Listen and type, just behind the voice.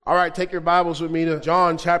All right, take your Bibles with me to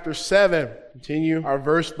John chapter 7. Continue our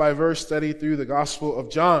verse-by-verse study through the Gospel of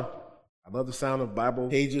John. I love the sound of Bible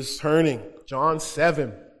pages turning. John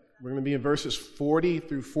 7. We're going to be in verses 40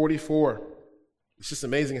 through 44. It's just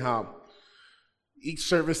amazing how each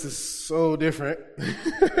service is so different.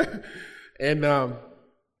 And I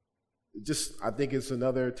think it's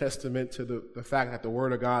another testament to the fact that the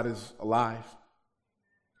Word of God is alive.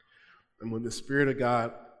 And when the Spirit of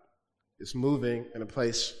God is moving in a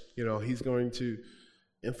place, He's going to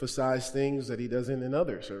emphasize things that He doesn't in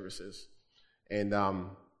other services. And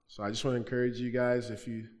so I just want to encourage you guys, if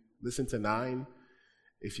you listen to 9,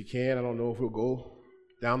 if you can, I don't know if we'll go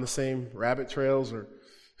down the same rabbit trails or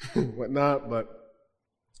whatnot, but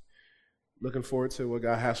looking forward to what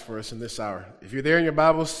God has for us in this hour. If you're there in your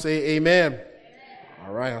Bibles, say amen. Amen.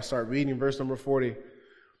 All right, I'll start reading verse number 40.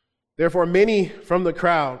 Therefore, many from the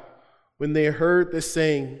crowd, when they heard this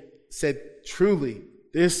saying, said, "Truly,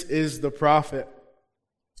 this is the prophet."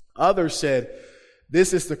 Others said,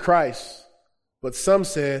 "This is the Christ." But some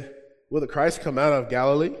said, "Will the Christ come out of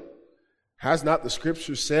Galilee? Has not the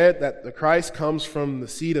scripture said that the Christ comes from the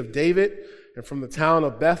seed of David and from the town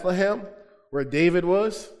of Bethlehem, where David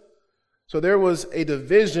was?" So there was a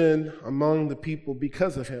division among the people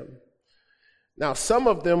because of him. Now some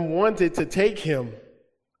of them wanted to take him,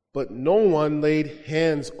 but no one laid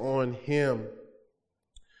hands on him.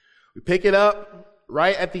 We pick it up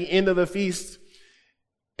right at the end of the feast.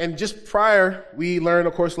 And just prior, we learned,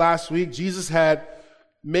 of course, last week, Jesus had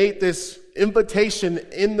made this invitation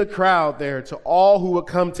in the crowd there to all who would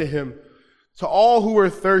come to him, to all who were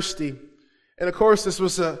thirsty. And of course, this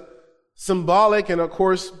was a symbolic, and of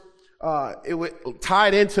course, it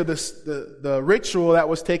tied into the ritual that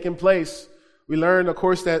was taking place. We learned, of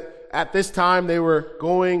course, that at this time they were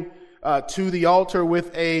going to the altar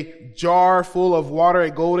with a jar full of water, a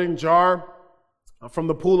golden jar from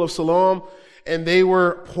the pool of Siloam, and they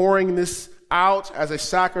were pouring this out as a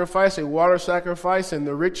sacrifice, a water sacrifice, and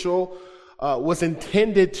the ritual was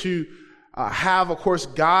intended to have, of course,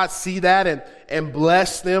 God see that and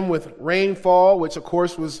bless them with rainfall, which, of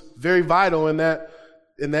course, was very vital in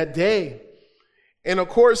that day. And, of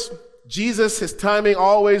course, Jesus, his timing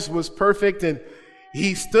always was perfect, and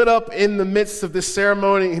he stood up in the midst of this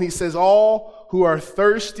ceremony, and he says, "All who are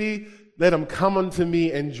thirsty, let them come unto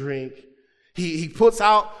me and drink." He puts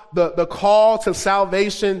out the call to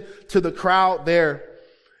salvation to the crowd there,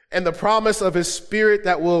 and the promise of his Spirit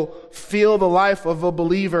that will fill the life of a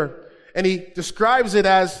believer. And he describes it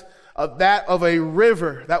as that of a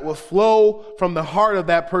river that will flow from the heart of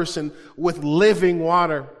that person with living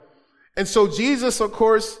water. And so Jesus, of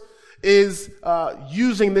course, is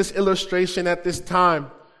using this illustration at this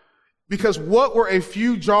time, because what were a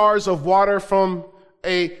few jars of water from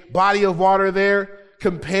a body of water there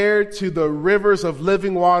compared to the rivers of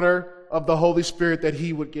living water of the Holy Spirit that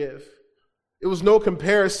he would give? It was no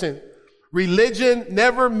comparison. Religion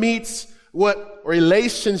never meets what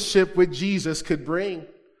relationship with Jesus could bring.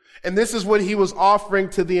 And this is what he was offering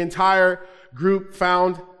to the entire group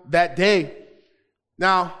found that day.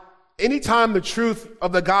 Now, anytime the truth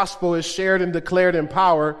of the gospel is shared and declared in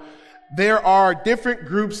power, there are different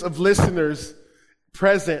groups of listeners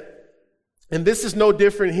present. And this is no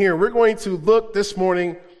different here. We're going to look this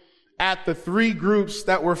morning at the 3 groups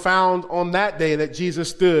that were found on that day that Jesus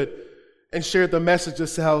stood and shared the message of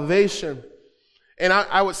salvation. And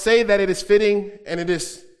I would say that it is fitting and it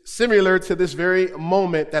is similar to this very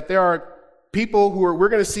moment that there are people we're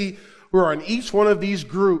going to see who are in each one of these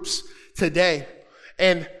groups today.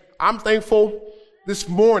 And I'm thankful this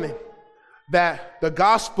morning that the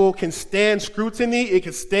gospel can stand scrutiny, it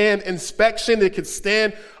can stand inspection, it can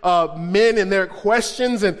stand men and their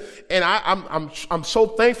questions, and I'm so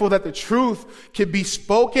thankful that the truth can be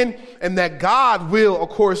spoken and that God will, of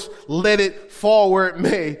course, let it fall where it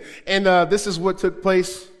may. And this is what took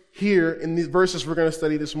place here in these verses we're going to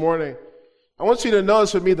study this morning. I want you to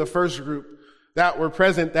notice with me the first group that were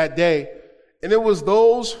present that day, and it was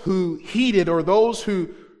those who heeded, or those who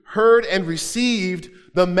heard and received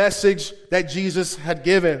the message that Jesus had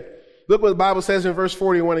given. Look what the Bible says in verse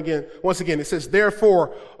 41 again. Once again, it says,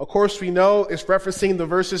 "Therefore," of course we know it's referencing the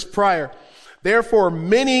verses prior. "Therefore,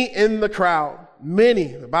 many in the crowd," many,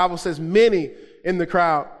 the Bible says many in the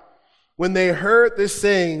crowd, "when they heard this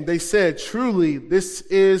saying, they said, 'Truly, this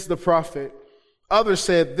is the prophet.' Others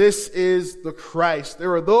said, 'This is the Christ.'" There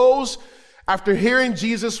were those, after hearing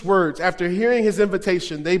Jesus' words, after hearing his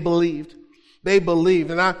invitation, they believed. They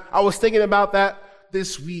believed. And I was thinking about that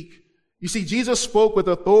this week. You see, Jesus spoke with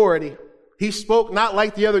authority. He spoke not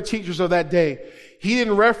like the other teachers of that day. He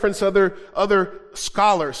didn't reference other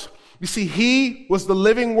scholars. You see, he was the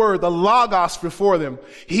living word, the Logos before them.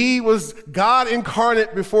 He was God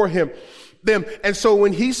incarnate before them. And so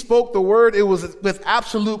when he spoke the word, it was with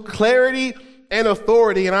absolute clarity and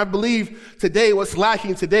authority. And I believe today, what's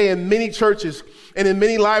lacking today in many churches and in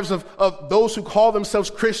many lives of those who call themselves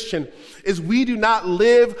Christian is we do not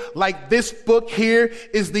live like this book here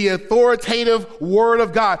is the authoritative word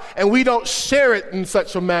of God. And we don't share it in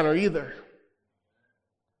such a manner either.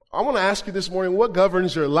 I want to ask you this morning, what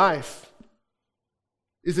governs your life?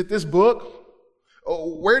 Is it this book?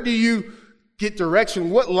 Where do you get direction?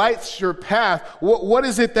 What lights your path? What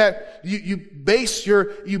is it that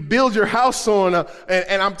you build your house on?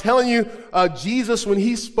 And I'm telling you, Jesus, when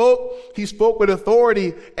he spoke with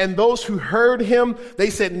authority, and those who heard him, they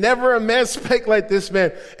said, never a man spake like this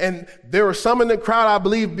man. And there were some in the crowd, I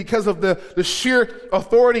believe, because of the sheer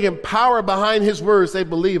authority and power behind his words, they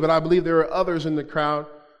believe. But I believe there were others in the crowd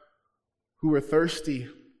who were thirsty.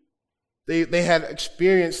 They had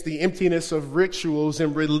experienced the emptiness of rituals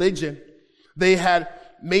and religion. They had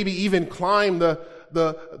maybe even climbed the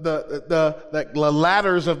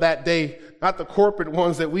ladders of that day, not the corporate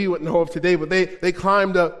ones that we would know of today, but they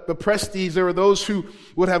climbed the prestige. There were those who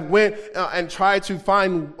would have went and tried to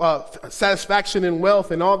find satisfaction in wealth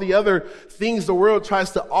and all the other things the world tries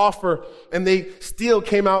to offer, and they still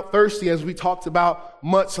came out thirsty, as we talked about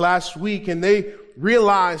much last week, and they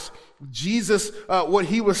realized Jesus, what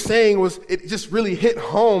he was saying was, it just really hit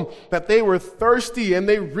home that they were thirsty and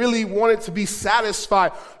they really wanted to be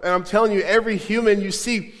satisfied. And I'm telling you, every human you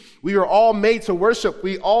see, we are all made to worship.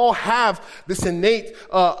 We all have this innate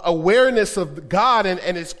awareness of God,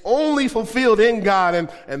 and it's only fulfilled in God.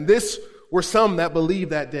 And this were some that believed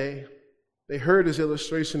that day. They heard his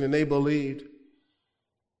illustration and they believed.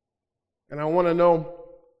 And I want to know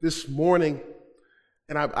this morning,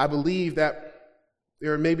 and I believe that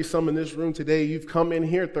there are maybe some in this room today, you've come in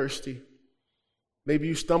here thirsty. Maybe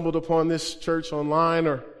you stumbled upon this church online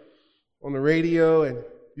or on the radio, and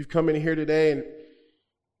you've come in here today and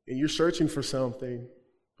you're searching for something.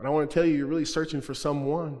 But I want to tell you, you're really searching for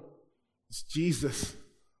someone. It's Jesus.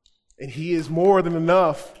 And he is more than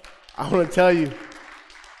enough. I want to tell you,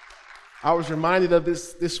 I was reminded of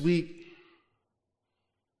this week,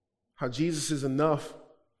 how Jesus is enough.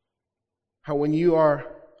 How when you are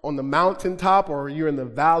on the mountaintop or you're in the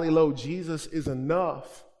valley low, Jesus is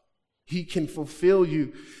enough. He can fulfill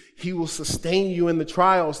you. He will sustain you in the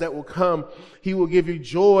trials that will come. He will give you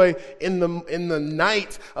joy in the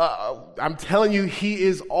night. I'm telling you, he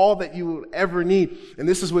is all that you will ever need. And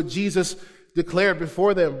this is what Jesus declared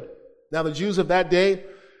before them. Now, the Jews of that day,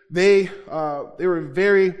 they were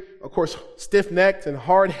very, of course, stiff-necked and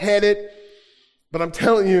hard-headed. But I'm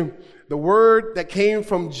telling you, the word that came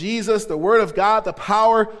from Jesus, the word of God, the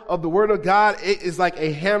power of the word of God, it is like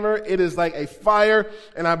a hammer. It is like a fire.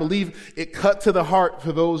 And I believe it cut to the heart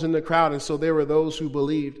for those in the crowd. And so there were those who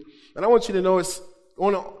believed. And I want you to know it's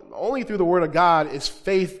only through the word of God is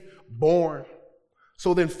faith born.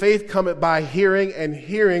 So then faith cometh by hearing, and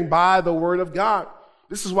hearing by the word of God.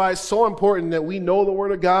 This is why it's so important that we know the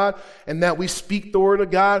word of God and that we speak the word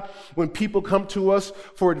of God. When people come to us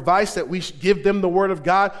for advice, that we should give them the word of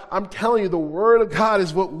God. I'm telling you, the word of God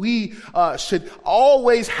is what we should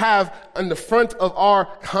always have in the front of our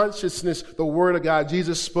consciousness, the word of God.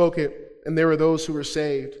 Jesus spoke it, and there were those who were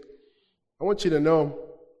saved. I want you to know,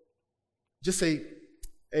 just a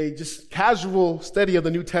casual study of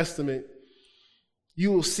the New Testament,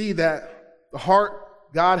 you will see that the heart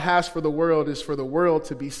God has for the world is for the world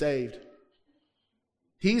to be saved.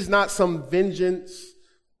 He's not some vengeance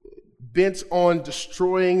bent on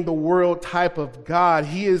destroying the world type of God.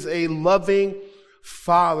 He is a loving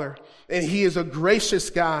Father, and he is a gracious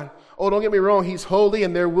God. Oh, don't get me wrong. He's holy,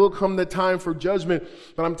 and there will come the time for judgment.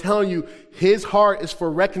 But I'm telling you, his heart is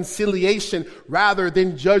for reconciliation rather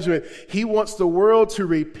than judgment. He wants the world to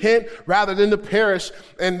repent rather than to perish.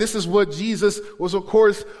 And this is what Jesus was, of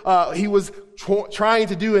course, he was trying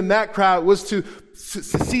to do in that crowd, was to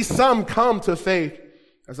see some come to faith.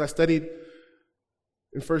 As I studied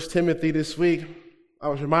in 1 Timothy this week, I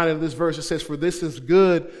was reminded of this verse. It says, "For this is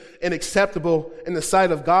good and acceptable in the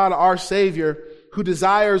sight of God our Savior, who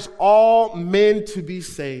desires all men to be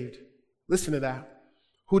saved." Listen to that.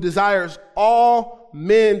 Who desires all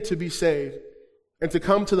men to be saved and to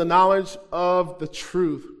come to the knowledge of the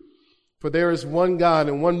truth. For there is one God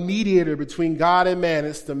and one mediator between God and man.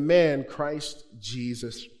 It's the man, Christ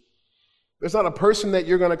Jesus. There's not a person that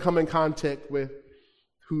you're going to come in contact with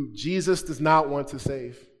who Jesus does not want to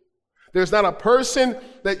save. There's not a person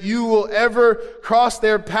that you will ever cross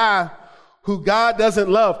their path who God doesn't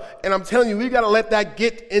love. And I'm telling you, we've got to let that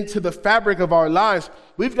get into the fabric of our lives.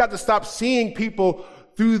 We've got to stop seeing people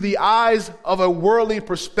through the eyes of a worldly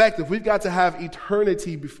perspective. We've got to have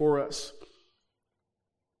eternity before us.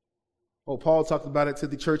 Oh, Paul talked about it to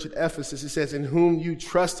the church at Ephesus. He says, in whom you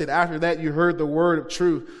trusted. After that, you heard the word of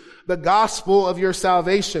truth, the gospel of your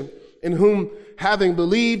salvation, in whom, having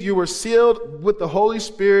believed, you were sealed with the Holy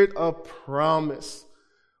Spirit of promise.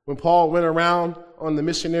 When Paul went around on the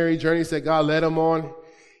missionary journeys that God led him on,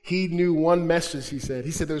 he knew one message, he said. He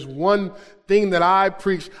said, there's one thing that I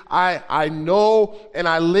preach. I know and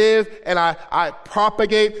I live and I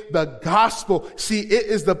propagate the gospel. See, it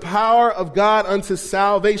is the power of God unto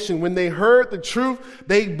salvation. When they heard the truth,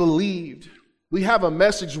 they believed. We have a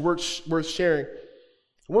message worth sharing.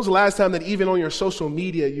 When was the last time that even on your social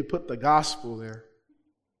media you put the gospel there?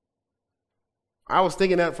 I was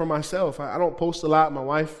thinking that for myself. I don't post a lot. My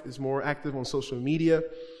wife is more active on social media.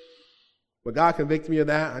 But God convicted me of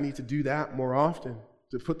that. I need to do that more often,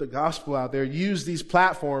 to put the gospel out there. Use these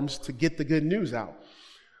platforms to get the good news out.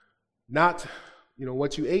 Not,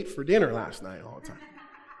 what you ate for dinner last night all the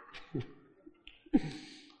time.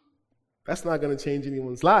 That's not going to change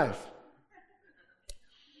anyone's life.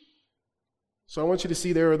 So I want you to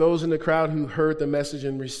see there are those in the crowd who heard the message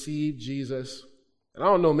and received Jesus. And I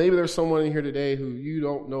don't know, maybe there's someone in here today who you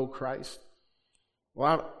don't know Christ.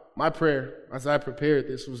 Well, my prayer as I prepared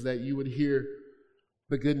this was that you would hear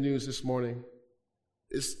the good news this morning.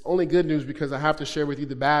 It's only good news because I have to share with you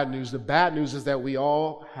the bad news. The bad news is that we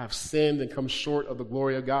all have sinned and come short of the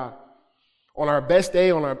glory of God. On our best day,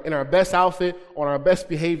 in our best outfit, on our best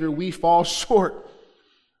behavior, we fall short.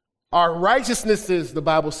 Our righteousnesses, the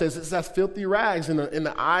Bible says, it's as filthy rags in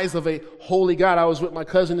the eyes of a holy God. I was with my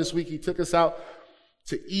cousin this week. He took us out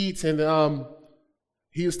to eat, and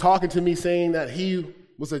he was talking to me saying that he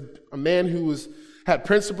was a man who had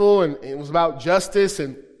principle and it was about justice.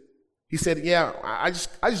 And he said, yeah, I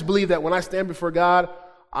just believe that when I stand before God,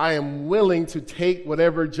 I am willing to take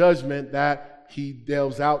whatever judgment that he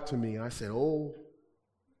delves out to me. And I said, oh,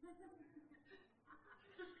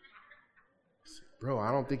 bro,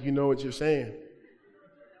 I don't think you know what you're saying.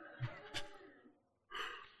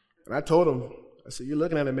 And I told him, I said, you're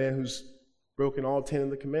looking at a man who's broken all 10 of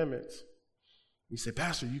the commandments. He said,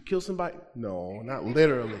 Pastor, you killed somebody? No, not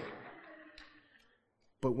literally.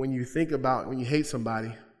 But when you hate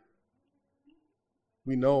somebody,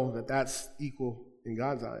 we know that that's equal in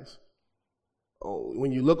God's eyes. Oh,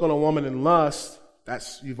 when you look on a woman in lust,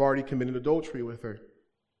 you've already committed adultery with her.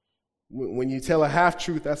 When you tell a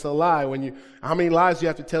half-truth, that's a lie. How many lies do you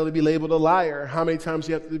have to tell to be labeled a liar? How many times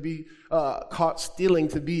do you have to be caught stealing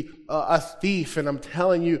to be a thief? And I'm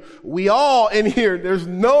telling you, we all in here, there's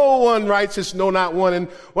no one righteous, no, not one. And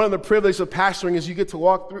one of the privileges of pastoring is you get to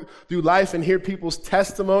walk through life and hear people's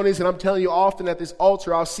testimonies. And I'm telling you, often at this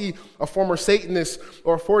altar, I'll see a former Satanist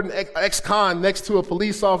or a former ex-con next to a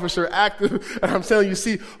police officer active. And I'm telling you,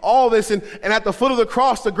 see all this. And at the foot of the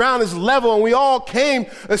cross, the ground is level. And we all came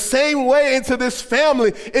the same way into this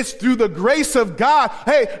family. It's through the grace of God.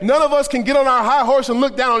 Hey, none of us can get on our high horse and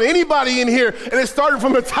look down on anybody in here. And it started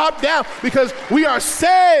from the top down because we are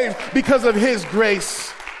saved because of his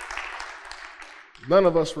grace. None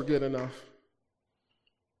of us were good enough.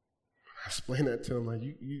 I explained that to him like,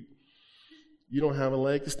 you don't have a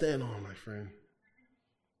leg to stand on, my friend.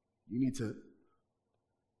 You need to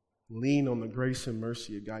lean on the grace and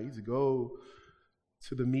mercy of God. You need to go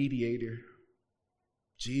to the mediator,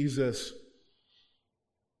 Jesus.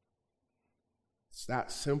 It's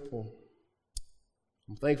that simple.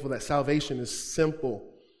 I'm thankful that salvation is simple.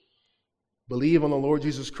 Believe on the Lord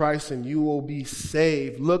Jesus Christ and you will be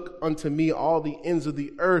saved. Look unto me all the ends of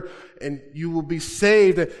the earth and you will be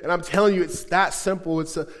saved. And I'm telling you, it's that simple.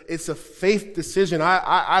 It's a faith decision.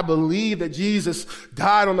 I believe that Jesus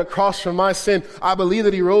died on the cross for my sin. I believe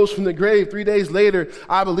that he rose from the grave 3 days later.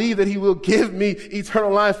 I believe that he will give me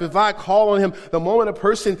eternal life if I call on him. The moment a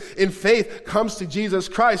person in faith comes to Jesus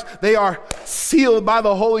Christ, they are sealed by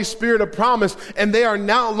the Holy Spirit of promise and they are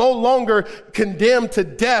now no longer condemned to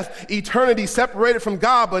death, eternity separated from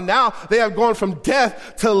God, but now they have gone from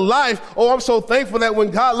death to life. Oh, I'm so thankful that when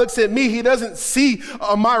God looks at me, he doesn't see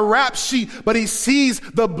my rap sheet, but he sees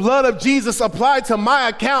the blood of Jesus applied to my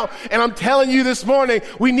account. And I'm telling you this morning,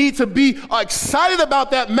 we need to be excited about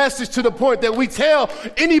that message to the point that we tell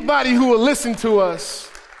anybody who will listen to us.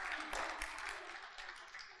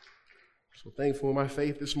 So thankful my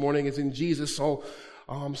faith this morning is in Jesus. So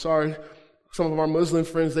I'm sorry. Some of our Muslim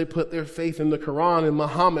friends, they put their faith in the Quran and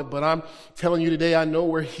Muhammad, but I'm telling you today, I know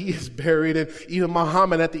where he is buried. And even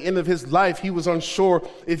Muhammad, at the end of his life, he was unsure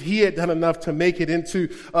if he had done enough to make it into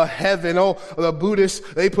heaven. Oh, the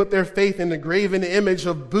Buddhists, they put their faith in the graven image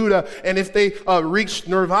of Buddha. And if they reach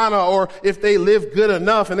nirvana, or if they live good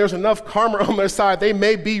enough and there's enough karma on their side, they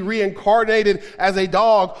may be reincarnated as a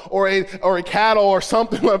dog or a cattle or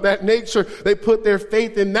something of that nature. They put their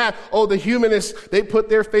faith in that. Oh, the humanists, they put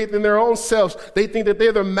their faith in their own self. They think that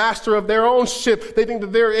they're the master of their own ship. They think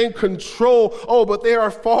that they're in control. Oh, but they are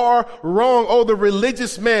far wrong. Oh, the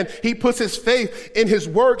religious man, he puts his faith in his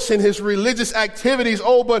works and his religious activities.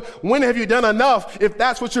 Oh, but when have you done enough? If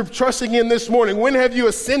that's what you're trusting in this morning, when have you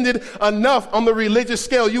ascended enough on the religious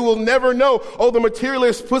scale? You will never know. Oh, the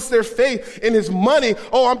materialist puts their faith in his money.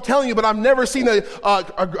 Oh, I'm telling you, but I've never seen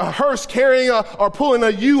a hearse carrying or pulling a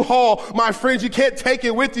U-Haul. My friends, you can't take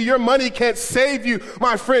it with you. Your money can't save you,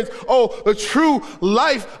 my friends. Oh, the true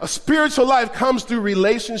life, a spiritual life, comes through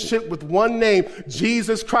relationship with one name,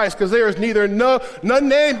 Jesus Christ, because there is neither none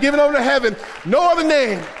name given over to heaven, no other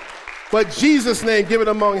name, but Jesus' name given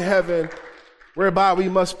among heaven, whereby we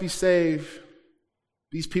must be saved.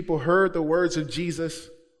 These people heard the words of Jesus,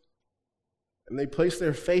 and they placed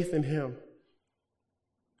their faith in him.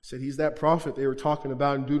 Said he's that prophet they were talking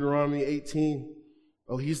about in Deuteronomy 18.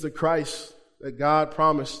 Oh, he's the Christ that God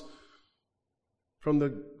promised from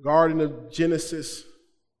the Garden of Genesis,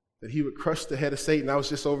 that he would crush the head of Satan. I was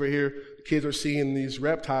just over here. The kids are seeing these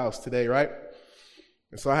reptiles today, right?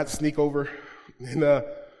 And so I had to sneak over and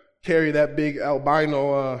carry that big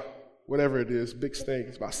albino, whatever it is, big snake.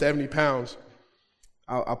 It's about 70 pounds.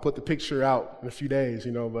 I'll put the picture out in a few days,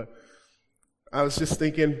 but I was just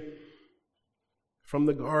thinking, from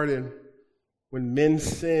the garden, when men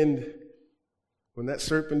sinned, when that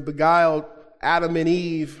serpent beguiled Adam and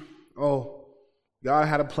Eve, oh, God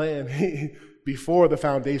had a plan before the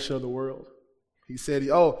foundation of the world. He said,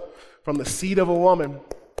 from the seed of a woman,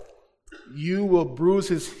 you will bruise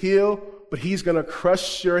his heel, but he's going to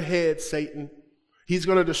crush your head, Satan. He's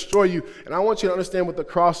going to destroy you. And I want you to understand what the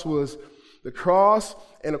cross was. The cross,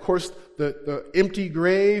 and of course, the empty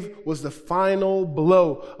grave was the final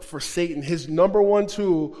blow for Satan. His number one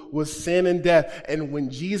tool was sin and death. And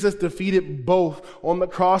when Jesus defeated both on the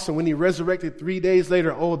cross and when he resurrected 3 days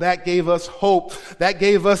later, oh, that gave us hope. That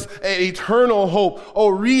gave us an eternal hope. Oh,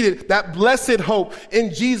 read it. That blessed hope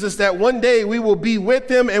in Jesus, that one day we will be with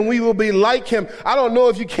him and we will be like him. I don't know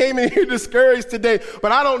if you came in here discouraged today,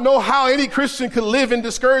 but I don't know how any Christian could live in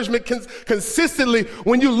discouragement consistently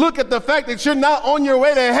when you look at the fact that you're not on your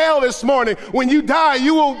way to hell this morning. When you die,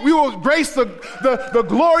 you will grace the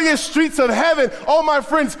glorious streets of heaven. Oh, my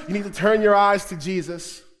friends, you need to turn your eyes to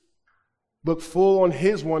Jesus. Look full on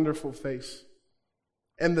his wonderful face.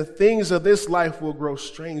 And the things of this life will grow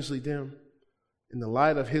strangely dim in the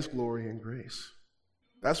light of his glory and grace.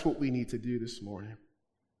 That's what we need to do this morning.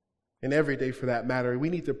 And every day for that matter. We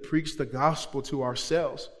need to preach the gospel to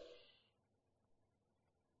ourselves.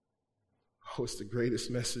 Oh, it's the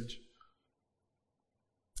greatest message.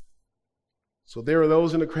 So there were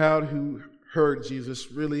those in the crowd who heard Jesus,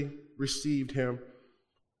 really received him.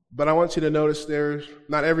 But I want you to notice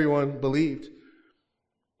not everyone believed.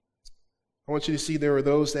 I want you to see there were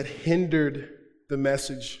those that hindered the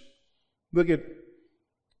message. Look at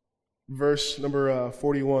verse number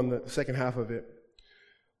 41, the second half of it.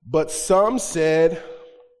 But some said,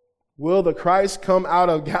 will the Christ come out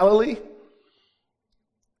of Galilee?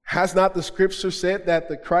 Has not the scripture said that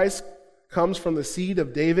the Christ comes from the seed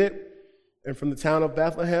of David and from the town of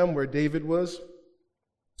Bethlehem where David was?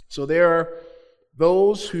 So there are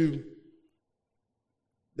those who,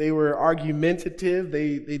 they were argumentative.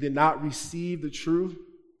 They did not receive the truth.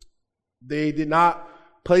 They did not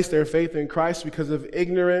place their faith in Christ because of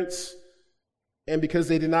ignorance and because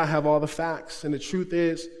they did not have all the facts. And the truth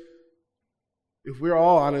is, if we're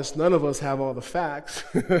all honest, none of us have all the facts.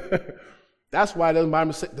 That's why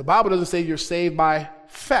the Bible doesn't say you're saved by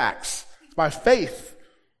facts. It's by faith.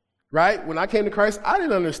 Right? When I came to Christ, I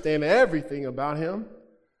didn't understand everything about him.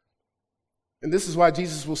 And this is why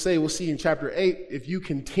Jesus will say, we'll see in chapter 8, if you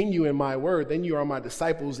continue in my word, then you are my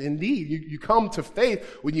disciples indeed. You come to faith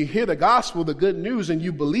when you hear the gospel, the good news, and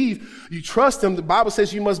you believe, you trust him. The Bible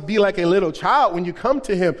says you must be like a little child when you come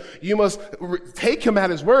to him. You must take him at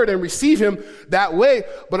his word and receive him that way.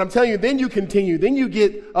 But I'm telling you, then you continue. Then you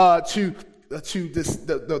get to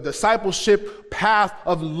the discipleship path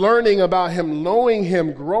of learning about him, knowing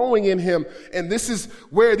him, growing in him. And this is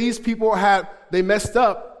where these people they messed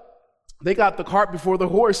up. They got the cart before the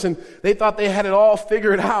horse and they thought they had it all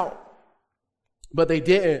figured out, but they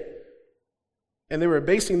didn't. And they were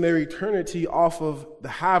basing their eternity off of the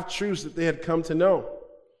half-truths that they had come to know.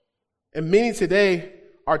 And many today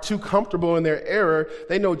are too comfortable in their error.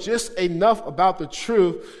 They know just enough about the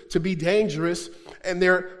truth to be dangerous. And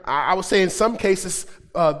I would say in some cases,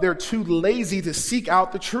 they're too lazy to seek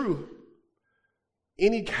out the truth.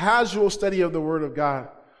 Any casual study of the Word of God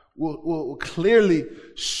will clearly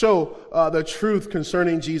show the truth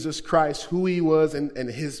concerning Jesus Christ, who he was and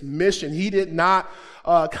his mission. He did not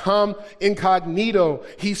come incognito.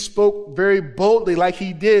 He spoke very boldly like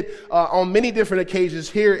he did on many different occasions.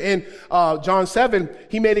 Here in John 7,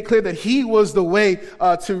 he made it clear that he was the way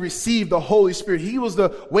to receive the Holy Spirit. He was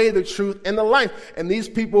the way, the truth, and the life. And these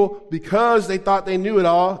people, because they thought they knew it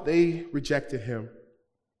all, they rejected him.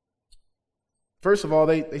 First of all,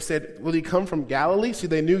 they said, will he come from Galilee? See,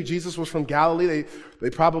 they knew Jesus was from Galilee. They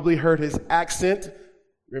probably heard his accent.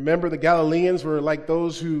 Remember, the Galileans were like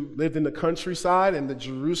those who lived in the countryside, and the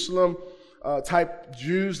Jerusalem type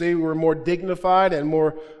Jews, they were more dignified and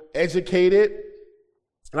more educated.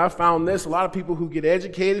 And I found this, a lot of people who get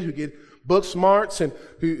educated, who get book smarts and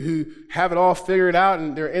who have it all figured out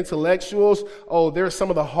and they're intellectuals, they're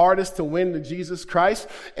some of the hardest to win to Jesus Christ,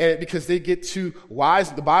 and because they get too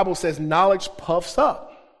wise. The Bible says knowledge puffs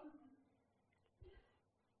up.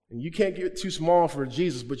 And you can't get too small for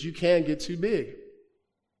Jesus, but you can get too big.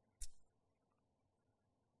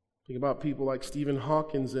 Think about people like Stephen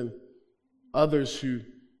Hawking and others who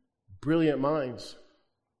brilliant minds,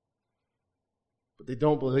 but they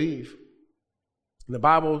don't believe. And the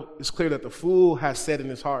Bible is clear that the fool has said in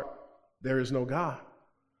his heart, there is no God.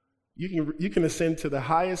 You can ascend to the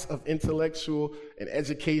highest of intellectual and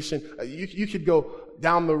education. You could go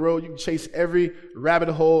down the road. You can chase every rabbit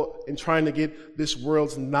hole in trying to get this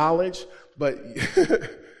world's knowledge, but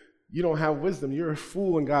you don't have wisdom. You're a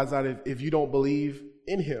fool in God's eye if you don't believe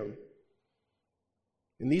in him.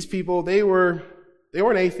 And these people, they weren't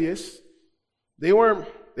atheists. They were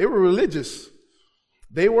religious.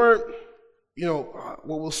 They weren't,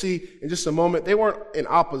 what we'll see in just a moment, they weren't in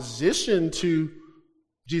opposition to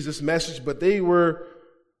Jesus' message, but they weren't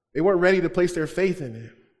ready to place their faith in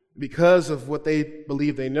it because of what they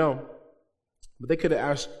believe they know. But they could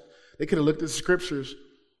have looked at the scriptures.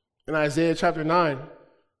 In Isaiah chapter 9,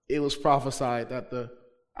 it was prophesied that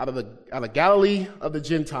out of Galilee of the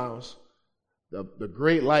Gentiles, the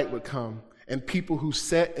great light would come, and people who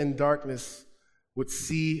sat in darkness would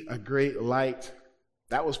see a great light.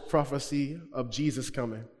 That was prophecy of Jesus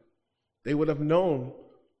coming. They would have known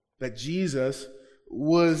that Jesus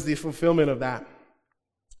was the fulfillment of that.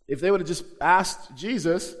 If they would have just asked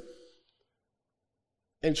Jesus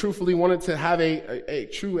and truthfully wanted to have a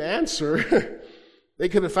true answer, they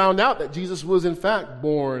could have found out that Jesus was in fact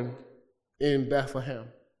born in Bethlehem.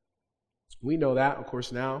 We know that, of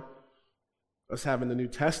course, now, us having the New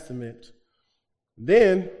Testament.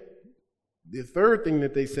 Then, the third thing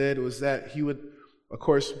that they said was that he would, of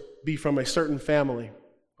course, be from a certain family,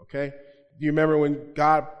 okay? Do you remember when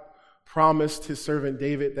God promised his servant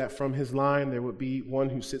David that from his line there would be one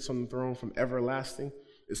who sits on the throne from everlasting?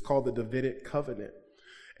 It's called the Davidic covenant.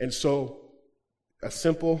 And so a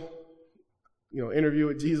simple, interview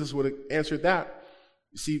with Jesus would have answered that.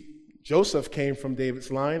 You see, Joseph came from David's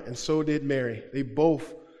line, and so did Mary. They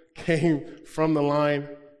both came from the line,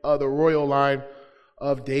 the royal line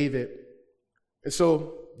of David. And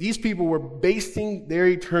so these people were basing their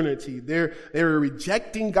eternity. They were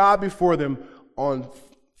rejecting God before them on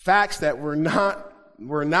facts that were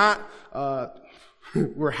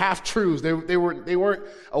half truths. They weren't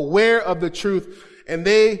aware of the truth, and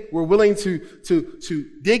they were willing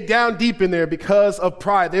to dig down deep in there because of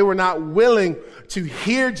pride. They were not willing to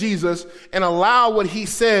hear Jesus and allow what he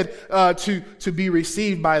said to be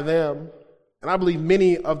received by them. And I believe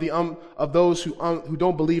many of those who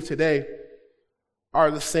don't believe today are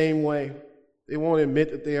the same way. They won't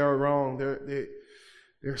admit that they are wrong.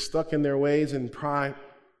 They're stuck in their ways and pride.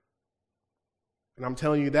 And I'm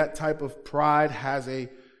telling you, that type of pride has a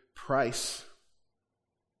price.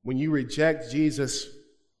 When you reject Jesus,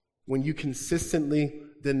 when you consistently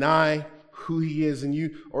deny who he is, and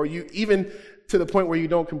you even to the point where you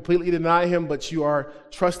don't completely deny him, but you are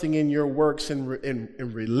trusting in your works and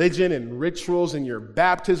in religion and rituals and your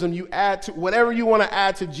baptism, you add to whatever you want to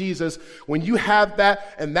add to Jesus. When you have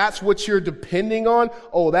that and that's what you're depending on,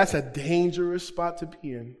 that's a dangerous spot to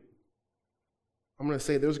be in. I'm going to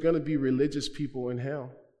say there's going to be religious people in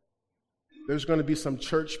hell. There's going to be some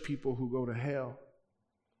church people who go to hell.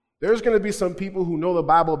 There's going to be some people who know the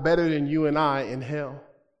Bible better than you and I in hell.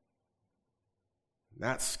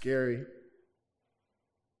 That's scary.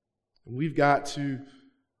 We've got to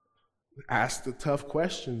ask the tough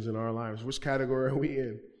questions in our lives. Which category are we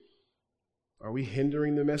in? Are we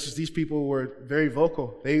hindering the message? These people were very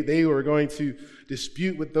vocal. They were going to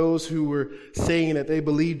dispute with those who were saying that they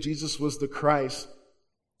believed Jesus was the Christ.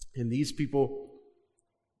 And these people,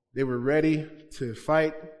 they were ready to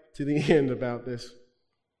fight to the end about this.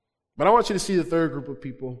 But I want you to see the third group of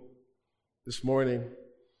people this morning.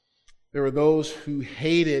 There were those who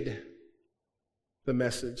hated the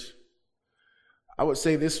message. I would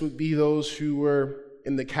say this would be those who were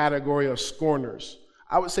in the category of scorners.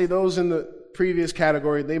 I would say those in the previous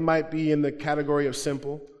category, they might be in the category of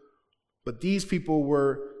simple. But these people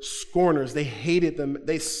were scorners. They hated them.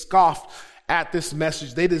 They scoffed at this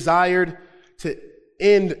message. They desired to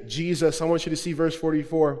end Jesus. I want you to see verse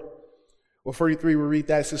 44. Well, 43, we'll read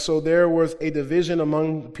that. It says, so there was a division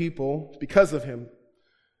among the people because of him.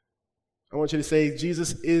 I want you to say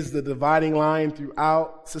Jesus is the dividing line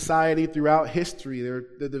throughout society, throughout history.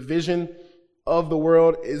 The division of the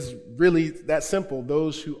world is really that simple.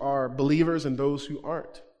 Those who are believers and those who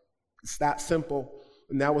aren't. It's that simple.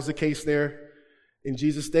 And that was the case there in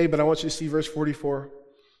Jesus' day. But I want you to see verse 44.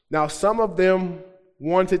 Now some of them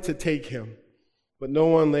wanted to take him, but no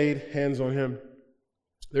one laid hands on him.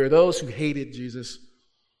 There are those who hated Jesus,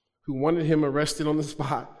 who wanted him arrested on the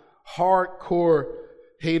spot. Hardcore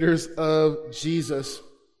haters of Jesus.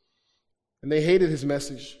 And they hated his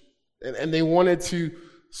message. And they wanted to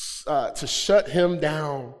shut him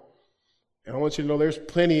down. And I want you to know there's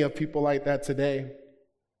plenty of people like that today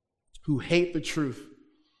who hate the truth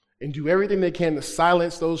and do everything they can to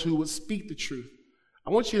silence those who would speak the truth.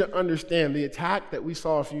 I want you to understand the attack that we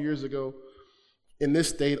saw a few years ago in this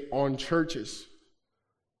state on churches.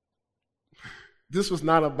 This was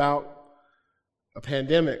not about a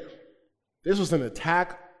pandemic. This was an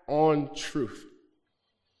attack on truth.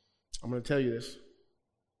 I'm going to tell you this.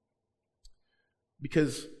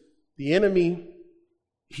 Because the enemy,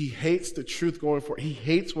 he hates the truth going forward. He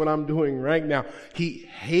hates what I'm doing right now. He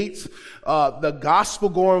hates the gospel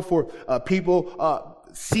going forward. People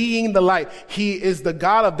seeing the light. He is the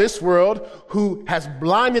God of this world who has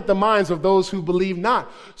blinded the minds of those who believe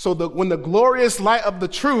not. So when the glorious light of the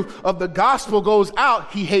truth of the gospel goes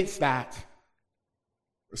out, he hates that.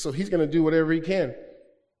 So he's going to do whatever he can.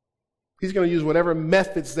 He's going to use whatever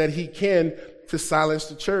methods that he can to silence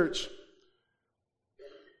the church.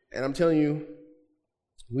 And I'm telling you,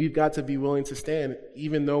 we've got to be willing to stand,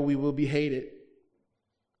 even though we will be hated,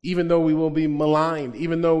 even though we will be maligned,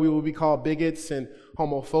 even though we will be called bigots and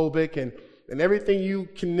homophobic and everything you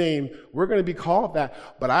can name. We're going to be called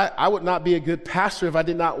that. But I would not be a good pastor if I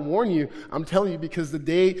did not warn you. I'm telling you, because the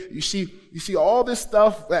day you see all this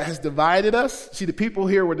stuff that has divided us. See, the people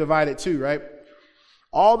here were divided too, right?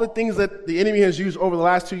 All the things that the enemy has used over the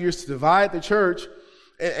last 2 years to divide the church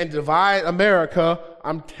and divide America,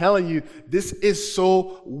 I'm telling you, this is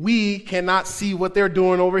so we cannot see what they're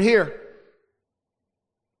doing over here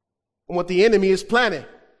and what the enemy is planning.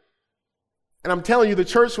 And I'm telling you, the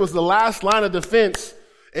church was the last line of defense,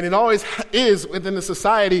 and it always is within the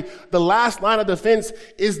society. The last line of defense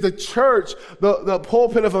is the church, the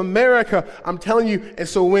pulpit of America. I'm telling you. And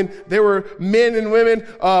so when there were men and women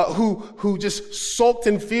who just sulked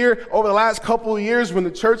in fear over the last couple of years, when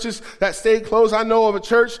the churches that stayed closed, I know of a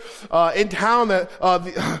church in town that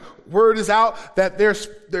the word is out that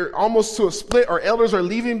they're almost to a split, or elders are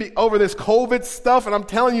leaving over this COVID stuff. And I'm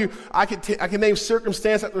telling you, I can name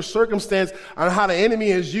circumstance after circumstance on how the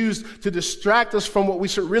enemy has used to distract us from what we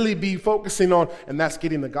should really be focusing on, and that's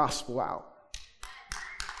getting the gospel out.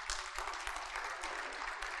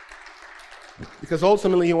 Because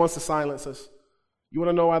ultimately he wants to silence us. You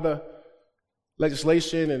want to know why the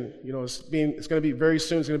legislation and it's going to be very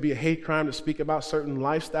soon, it's going to be a hate crime to speak about certain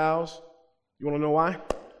lifestyles? You want to know why?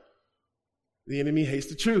 The enemy hates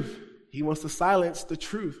the truth. He wants to silence the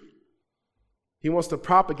truth. He wants to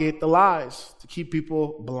propagate the lies to keep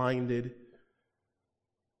people blinded.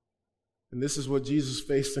 And this is what Jesus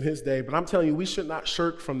faced in his day. But I'm telling you, we should not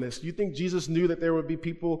shirk from this. You think Jesus knew that there would be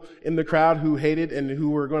people in the crowd who hated and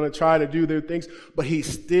who were going to try to do their things, but he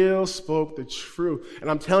still spoke the truth. And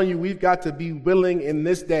I'm telling you, we've got to be willing in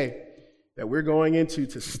this day that we're going into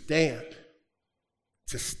to stand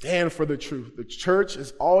for the truth. The church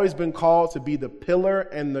has always been called to be the pillar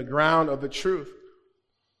and the ground of the truth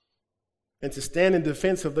and to stand in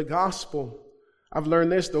defense of the gospel. I've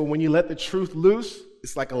learned this, though, when you let the truth loose,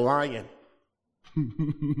 it's like a lion.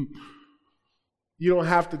 You don't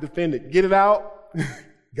have to defend it. Get it out.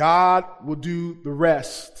 God will do the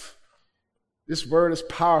rest. This word is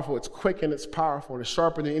powerful. It's quick and it's powerful. And it's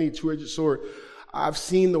sharper than any two-edged sword. I've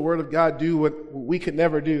seen the word of God do what we could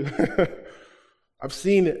never do. I've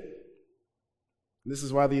seen it. This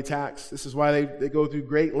is why the attacks, this is why they go through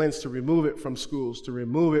great lengths to remove it from schools, to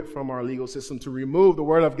remove it from our legal system, to remove the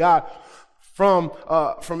Word of God from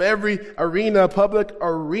every arena, public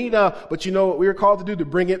arena. But you know what we are called to do? To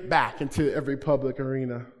bring it back into every public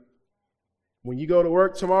arena. When you go to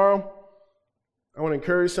work tomorrow, I want to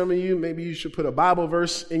encourage some of you, maybe you should put a Bible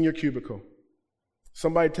verse in your cubicle.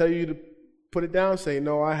 Somebody tell you to put it down, say,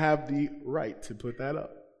 no, I have the right to put that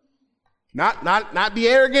up. Not be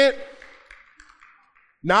arrogant.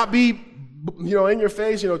 Not be, in your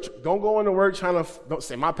face. Don't go into work don't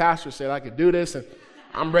say, my pastor said I could do this and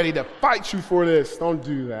I'm ready to fight you for this. Don't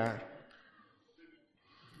do that.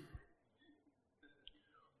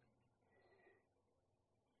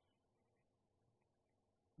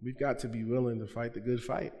 We've got to be willing to fight the good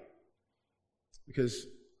fight. Because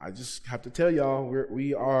I just have to tell y'all, we're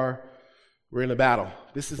in a battle.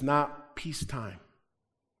 This is not peacetime.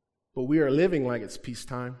 But we are living like it's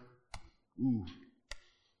peacetime. Ooh.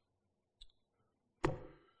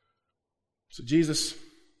 So Jesus,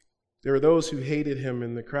 there were those who hated him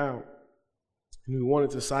in the crowd and who wanted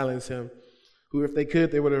to silence him, who if they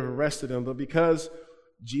could, they would have arrested him. But because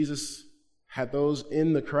Jesus had those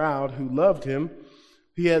in the crowd who loved him,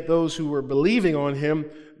 he had those who were believing on him.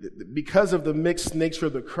 Because of the mixed nature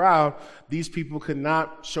of the crowd, these people could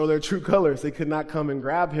not show their true colors. They could not come and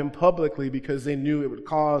grab him publicly because they knew it would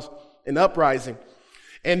cause an uprising.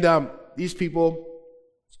 And these people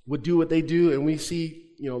would do what they do, and we see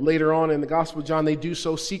later on in the Gospel of John, they do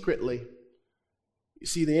so secretly. You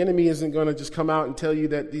see, the enemy isn't going to just come out and tell you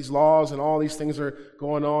that these laws and all these things are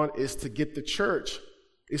going on. Is to get the church.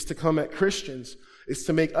 Is to come at Christians. Is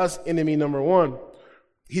to make us enemy number one.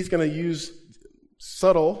 He's going to use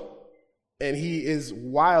subtle, and he is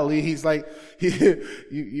wily. He's like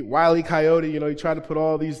Wile E. Coyote. He tried to put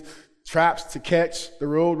all these traps to catch the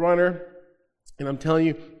road runner. And I'm telling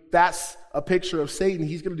you, that's a picture of Satan.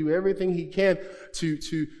 He's going to do everything he can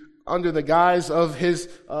to under the guise of his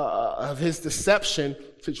deception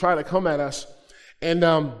to try to come at us. And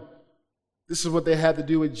this is what they had to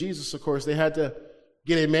do with Jesus, of course. They had to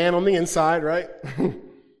get a man on the inside, right?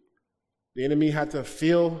 The enemy had to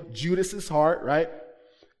feel Judas's heart, right?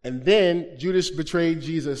 And then Judas betrayed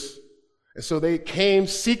Jesus. And so they came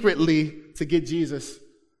secretly to get Jesus.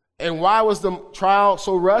 And why was the trial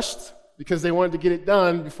so rushed? Because they wanted to get it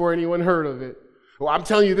done before anyone heard of it. Well, I'm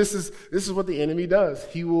telling you, this is what the enemy does.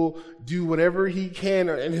 He will do whatever he can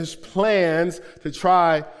in his plans to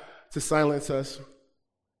try to silence us.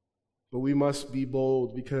 But we must be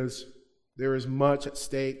bold because there is much at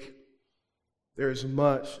stake. There is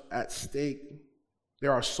much at stake.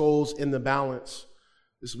 There are souls in the balance.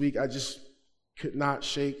 This week, I just could not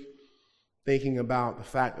shake thinking about the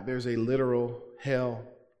fact that there's a literal hell.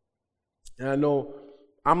 And I know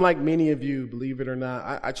I'm like many of you, believe it or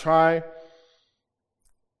not. I try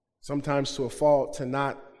sometimes to a fault to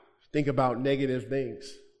not think about negative things.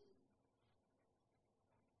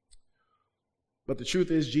 But the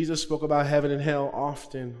truth is, Jesus spoke about heaven and hell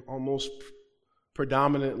often, almost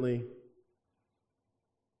predominantly.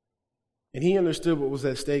 And he understood what was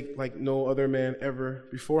at stake like no other man ever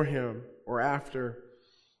before him or after.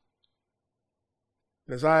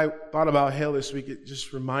 As I thought about hell this week, it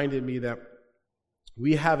just reminded me that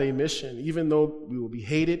we have a mission. Even though we will be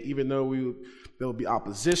hated, even though there will be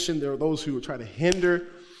opposition, there are those who will try to hinder,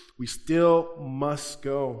 we still must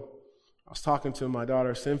go. I was talking to my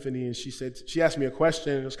daughter, Symphony, and she asked me a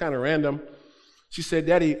question. It was kind of random. She said,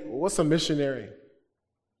 "Daddy, what's a missionary?"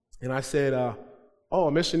 And I said, a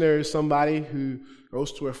missionary is somebody who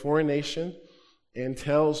goes to a foreign nation and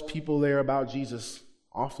tells people there about Jesus.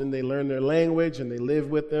 Often they learn their language and they live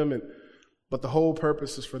with them, but the whole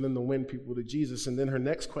purpose is for them to win people to Jesus. And then her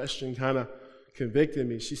next question kind of convicted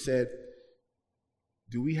me. She said,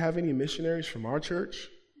 "Do we have any missionaries from our church?"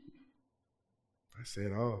 I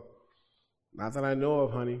said, "Oh, not that I know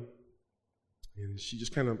of, honey." And she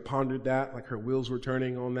just kind of pondered that, like her wheels were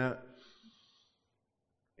turning on that.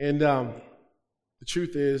 And the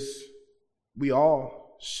truth is, we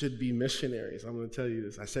all should be missionaries. I'm going to tell you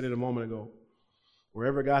this. I said it a moment ago.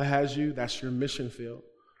 Wherever God has you, that's your mission field.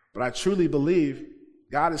 But I truly believe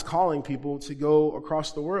God is calling people to go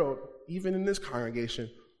across the world, even in this congregation.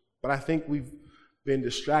 But I think we've been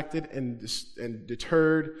distracted and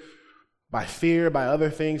deterred by fear, by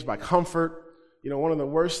other things, by comfort. One of the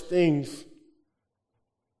worst things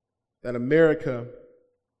that America,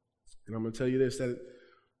 and I'm going to tell you this, that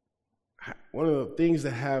one of the things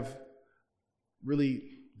that have really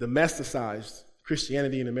domesticized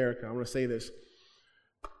Christianity in America, I'm going to say this,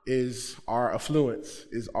 is our affluence,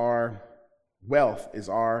 is our wealth, is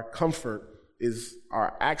our comfort, is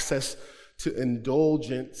our access to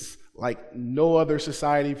indulgence like no other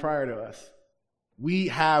society prior to us. We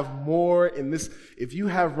have more in this. If you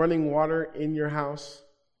have running water in your house,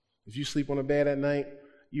 if you sleep on a bed at night,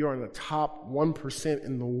 you're in the top 1%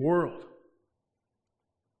 in the world.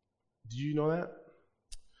 Do you know that?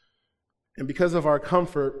 And because of our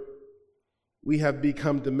comfort, we have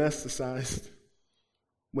become domesticized.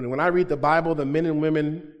 When I read the Bible, the men and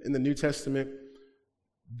women in the New Testament,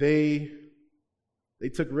 they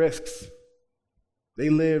took risks. They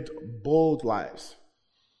lived bold lives.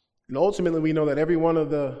 And ultimately, we know that every one of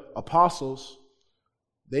the apostles,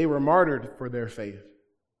 they were martyred for their faith.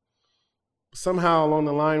 Somehow along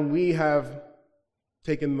the line, we have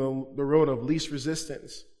taken the road of least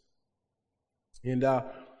resistance. And it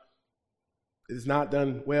has not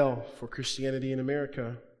done well for Christianity in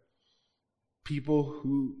America. People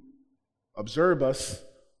who observe us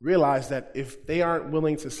realize that if they aren't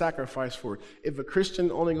willing to sacrifice for it, if a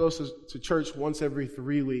Christian only goes to church once every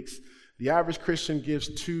 3 weeks, the average Christian gives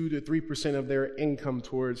 2 to 3% of their income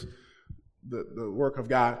towards the work of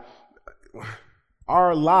God.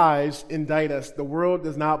 Our lives indict us. The world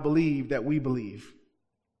does not believe that we believe.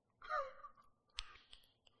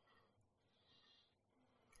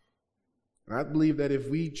 And I believe that if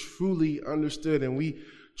we truly understood and we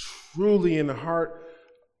truly in the heart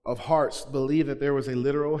of hearts believe that there was a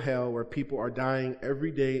literal hell where people are dying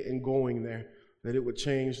every day and going there, that it would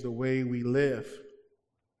change the way we live.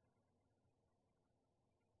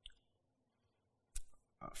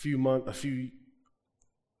 A few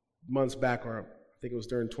months back, or I think it was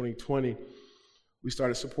during 2020, we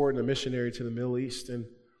started supporting a missionary to the Middle East, and a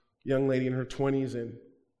young lady in her 20s, and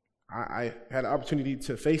I had an opportunity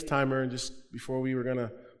to FaceTime her, and just before we were going to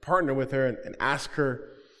partner with her and ask her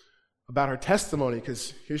about her testimony,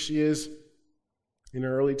 because here she is in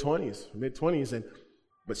her early 20s, mid-20s,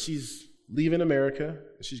 but she's leaving America,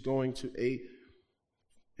 and she's going to a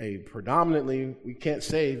predominantly, we can't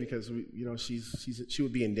say because she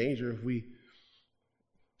would be in danger if we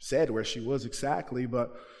said where she was exactly,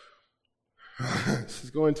 but she's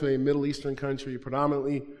going to a Middle Eastern country,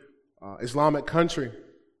 predominantly Islamic country.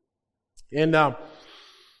 And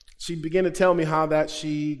she began to tell me how that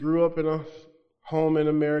she grew up in a home in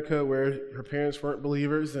America where her parents weren't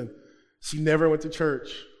believers, and she never went to church,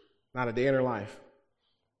 not a day in her life.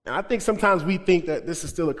 And I think sometimes we think that this is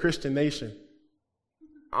still a Christian nation.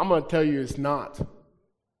 I'm going to tell you it's not.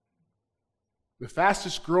 The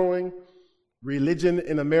fastest growing religion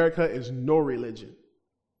in America is no religion.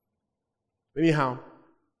 Anyhow,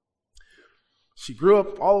 she grew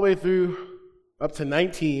up all the way through up to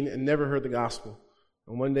 19 and never heard the gospel.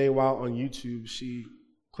 And one day while on YouTube, she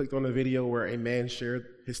clicked on a video where a man shared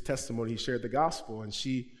his testimony. He shared the gospel, and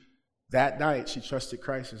that night, she trusted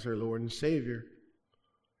Christ as her Lord and Savior.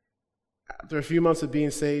 After a few months of being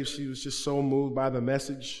saved, she was just so moved by the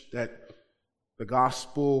message, that the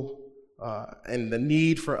gospel and the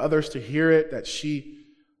need for others to hear it, that she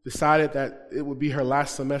decided that it would be her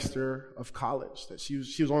last semester of college, that she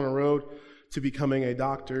was on the road to becoming a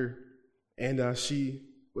doctor, and she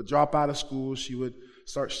would drop out of school. She would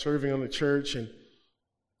start serving on the church and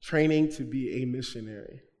training to be a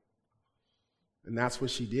missionary. And that's what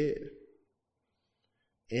she did.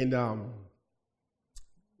 And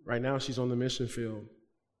right now she's on the mission field.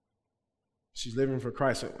 She's living for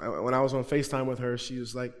Christ. When I was on FaceTime with her, she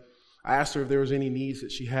was like, I asked her if there was any needs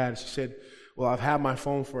that she had. She said, well, I've had my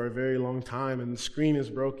phone for a very long time, and the screen is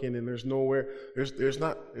broken, and there's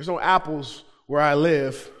no apples where I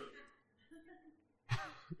live.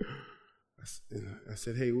 I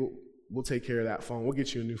said, hey, we'll take care of that phone. We'll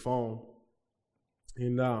get you a new phone.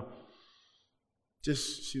 And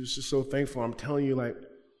she was just so thankful. I'm telling you, like,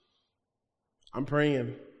 I'm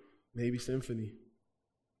praying, maybe Symphony,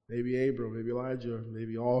 maybe Abram, maybe Elijah,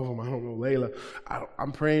 maybe all of them, I don't know, Layla.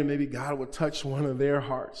 I'm praying maybe God would touch one of their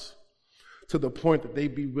hearts to the point that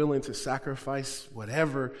they'd be willing to sacrifice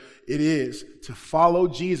whatever it is to follow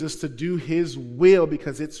Jesus, to do his will,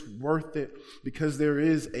 because it's worth it, because there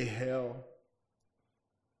is a hell.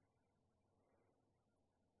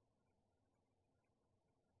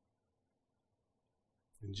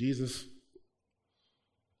 And Jesus,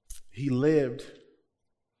 he lived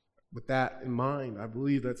with that in mind. I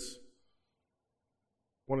believe that's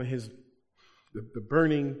one of the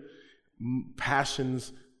burning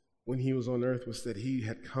passions when he was on earth, was that he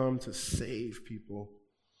had come to save people.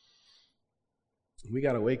 We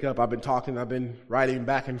got to wake up. I've been writing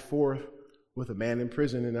back and forth with a man in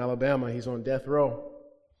prison in Alabama. He's on death row.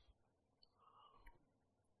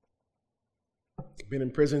 Been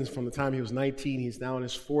in prison from the time he was 19. He's now in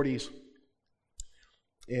his 40s.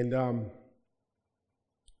 And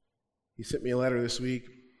he sent me a letter this week.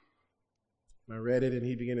 I read it, and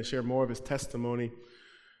he began to share more of his testimony.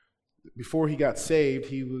 Before he got saved,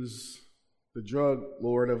 he was the drug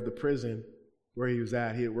lord of the prison where he was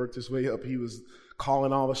at. He had worked his way up. He was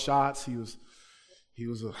calling all the shots. He was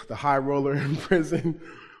the high roller in prison.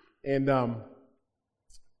 And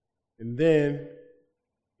then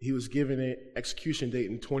he was given an execution date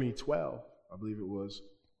in 2012, I believe it was.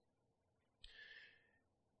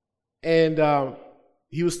 And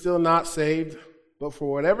he was still not saved, but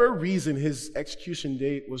for whatever reason, his execution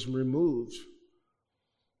date was removed.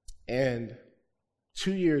 And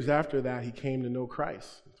 2 years after that, he came to know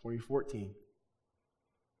Christ in 2014.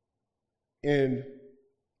 And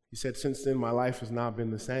he said, since then, my life has not been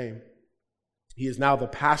the same. He is now the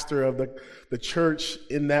pastor of the church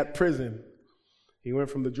in that prison. He went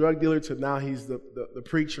from the drug dealer to now he's the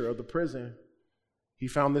preacher of the prison. He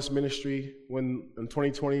found this ministry when in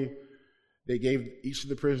 2020, they gave each of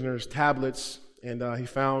the prisoners tablets, and he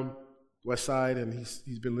found Westside, and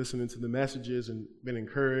he's been listening to the messages and been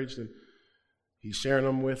encouraged, and he's sharing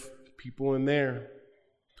them with people in there,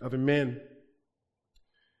 other men.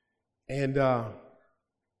 And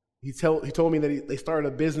he told me that they started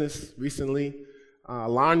a business recently, a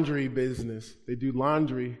laundry business. They do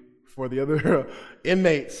laundry for the other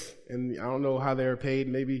inmates, and I don't know how they're paid.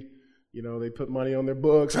 Maybe, they put money on their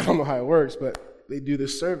books. I don't know how it works, but they do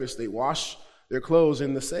this service. They wash their clothes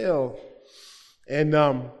in the cell, and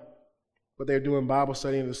but they're doing Bible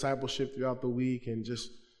study and discipleship throughout the week, and just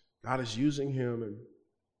God is using him, and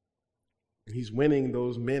he's winning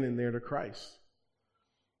those men in there to Christ.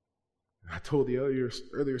 I told the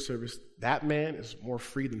earlier service, that man is more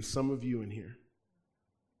free than some of you in here.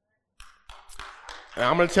 And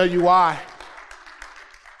I'm going to tell you why.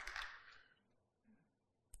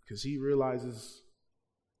 Because he realizes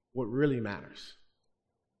what really matters.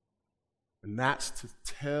 And that's to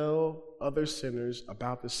tell other sinners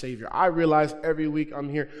about the Savior. I realize every week I'm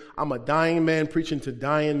here, I'm a dying man preaching to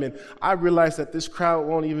dying men. I realize that this crowd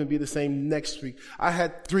won't even be the same next week. I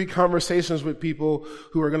had 3 conversations with people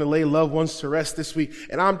who are going to lay loved ones to rest this week.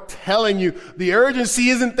 And I'm telling you, the urgency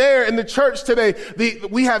isn't there in the church today.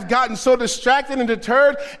 We have gotten so distracted and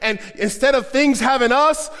deterred. And instead of things having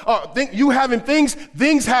us, you having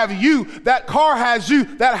things have you. That car has you.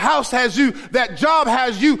 That house has you. That job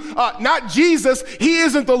has you. Not Jesus. He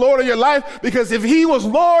isn't the Lord of your life, because if he was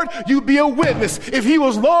Lord, you'd be a witness. If he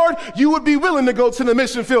was Lord, you would be willing to go to the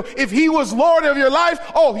mission field. If he was Lord of your life,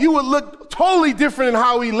 you would look totally different in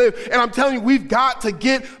how we live. And I'm telling you, we've got to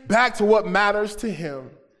get back to what matters to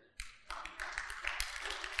him.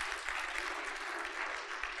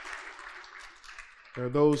 There are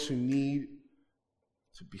those who need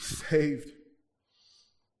to be saved.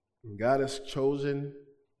 And God has chosen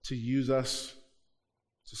to use us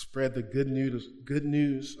to spread the good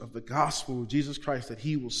news of the gospel of Jesus Christ, that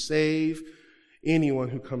he will save anyone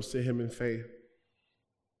who comes to him in faith.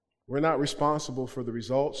 We're not responsible for the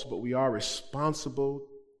results, but we are responsible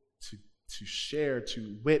to share,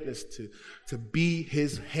 to witness, to be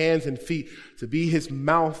his hands and feet, to be his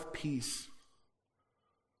mouthpiece.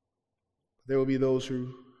 There will be those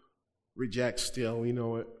who reject still. We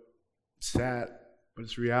know it. It's sad, but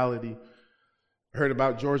it's reality. I heard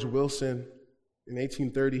about George Wilson. In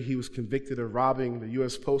 1830, he was convicted of robbing the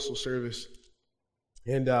U.S. Postal Service,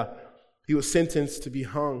 and he was sentenced to be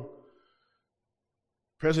hung.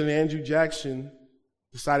 President Andrew Jackson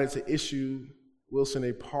decided to issue Wilson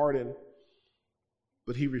a pardon,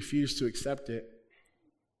 but he refused to accept it.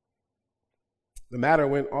 The matter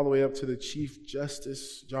went all the way up to the Chief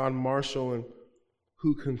Justice, John Marshall,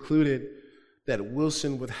 who concluded that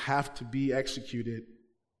Wilson would have to be executed.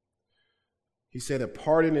 He said, a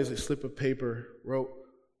pardon is a slip of paper, wrote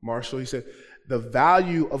Marshall. He said, the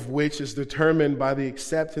value of which is determined by the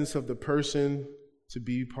acceptance of the person to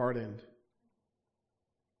be pardoned.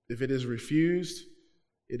 If it is refused,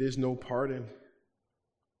 it is no pardon.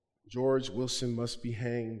 George Wilson must be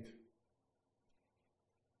hanged.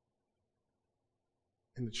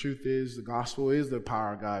 And the truth is, the gospel is the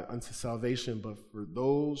power of God unto salvation, but for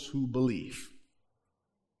those who believe,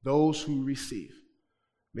 those who receive.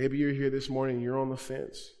 Maybe you're here this morning and you're on the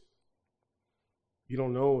fence. You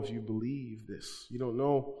don't know if you believe this. You don't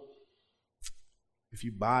know if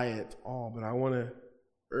you buy it all, but I want to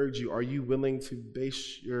urge you, are you willing to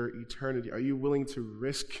base your eternity? Are you willing to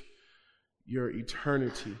risk your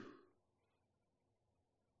eternity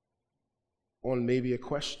on maybe a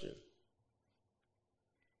question?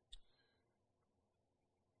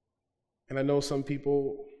 And I know some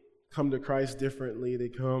people come to Christ differently. They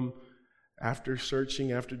come after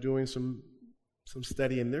searching, after doing some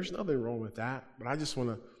study, and there's nothing wrong with that. But I just want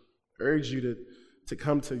to urge you to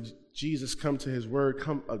come to Jesus, come to his word,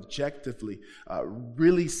 come objectively,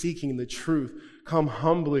 really seeking the truth, come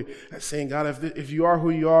humbly, saying, God, if you are who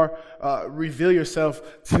you are, reveal yourself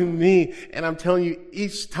to me. And I'm telling you,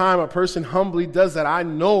 each time a person humbly does that, I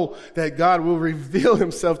know that God will reveal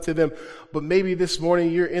himself to them. But maybe this morning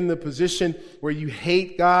you're in the position where you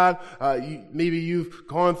hate God. Maybe you've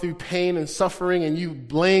gone through pain and suffering and you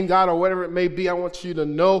blame God or whatever it may be. I want you to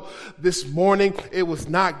know this morning it was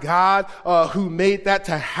not God who made that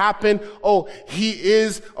to happen. Oh, he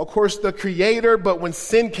is, of course, the creator. But when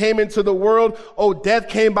sin came into the world, death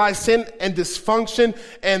came by sin and dysfunction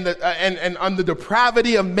and the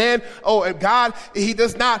depravity of man. And God, he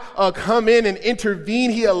does not come in and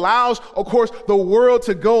intervene. He allows, of course, the world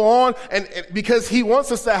to go on and because he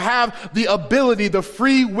wants us to have the ability, the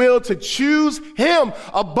free will to choose him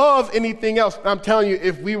above anything else. And I'm telling you,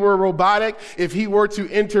 if we were robotic, if he were to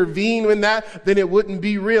intervene in that, then it wouldn't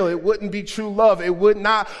be real. It wouldn't be true love. It would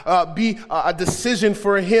not be a decision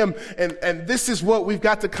for him. And this is what we've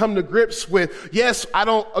got to come to grips with. Yes, I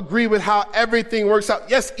don't agree with how everything works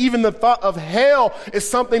out. Yes, even the thought of hell is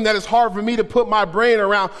something that is hard for me to put my brain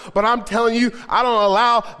around. But I'm telling you, I don't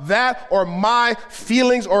allow that or my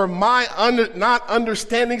feelings or my not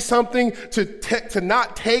understanding something to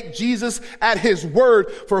not take Jesus at his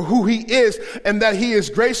word for who he is, and that he is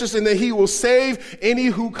gracious and that he will save any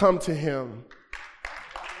who come to him.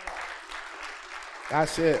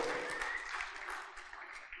 That's it.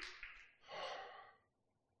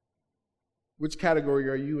 Which category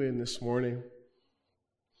are you in this morning?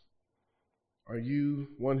 Are you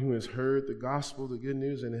one who has heard the gospel, the good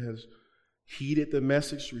news, and has heeded the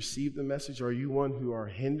message, received the message? Are you one who are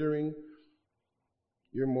hindering?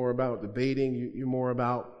 You're more about debating. You're more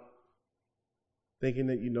about thinking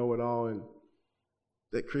that you know it all and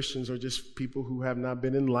that Christians are just people who have not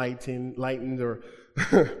been enlightened or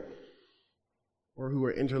or who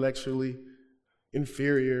are intellectually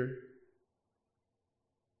inferior.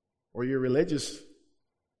 Or you're religious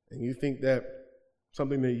and you think that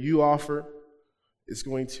something that you offer is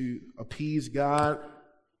going to appease God.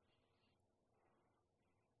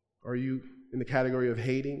 Are you in the category of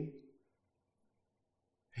hating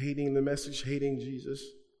the message, hating Jesus?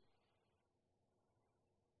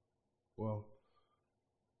 Well,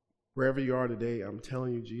 wherever you are today, I'm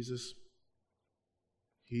telling you, Jesus,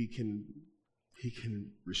 he can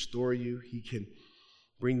restore you. He can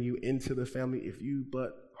bring you into the family if you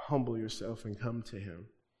but humble yourself and come to him.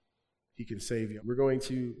 He can save you. We're going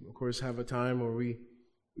to, of course, have a time where we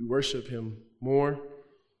worship him more.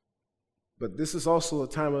 But this is also a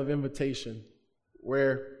time of invitation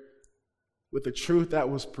where, with the truth that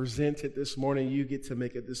was presented this morning, you get to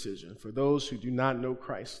make a decision. For those who do not know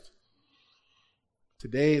Christ,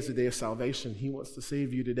 today is the day of salvation. He wants to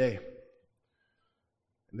save you today.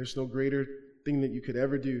 And there's no greater thing that you could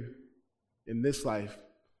ever do in this life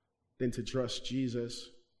than to trust Jesus.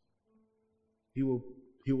 He will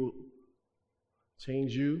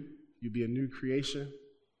change you. You'll be a new creation.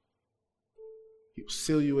 He'll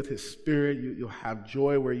seal you with his spirit. You'll have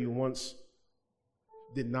joy where you once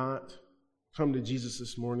did not. Come to Jesus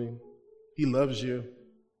this morning. He loves you.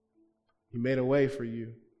 He made a way for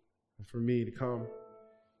you and for me to come.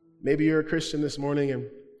 Maybe you're a Christian this morning and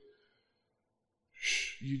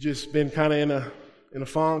you've just been kind of in a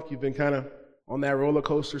funk. You've been kind of on that roller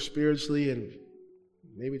coaster spiritually, and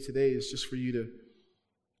maybe today is just for you to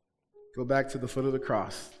go back to the foot of the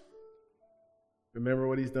cross. Remember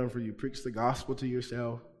what he's done for you. Preach the gospel to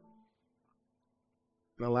yourself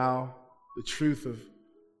and allow the truth of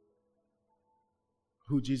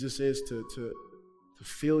who Jesus is to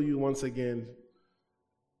fill you once again.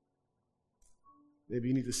 Maybe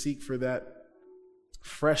you need to seek for that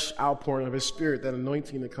fresh outpouring of his spirit, that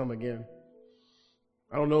anointing to come again.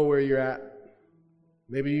 I don't know where you're at.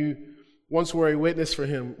 Maybe you once were a witness for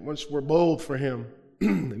him, once were bold for him,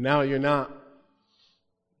 and now you're not.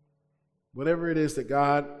 Whatever it is that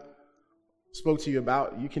God spoke to you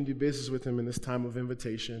about, you can do business with him in this time of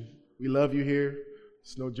invitation. We love you here.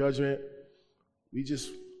 It's no judgment. We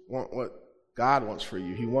just want what God wants for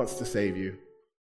you. He wants to save you.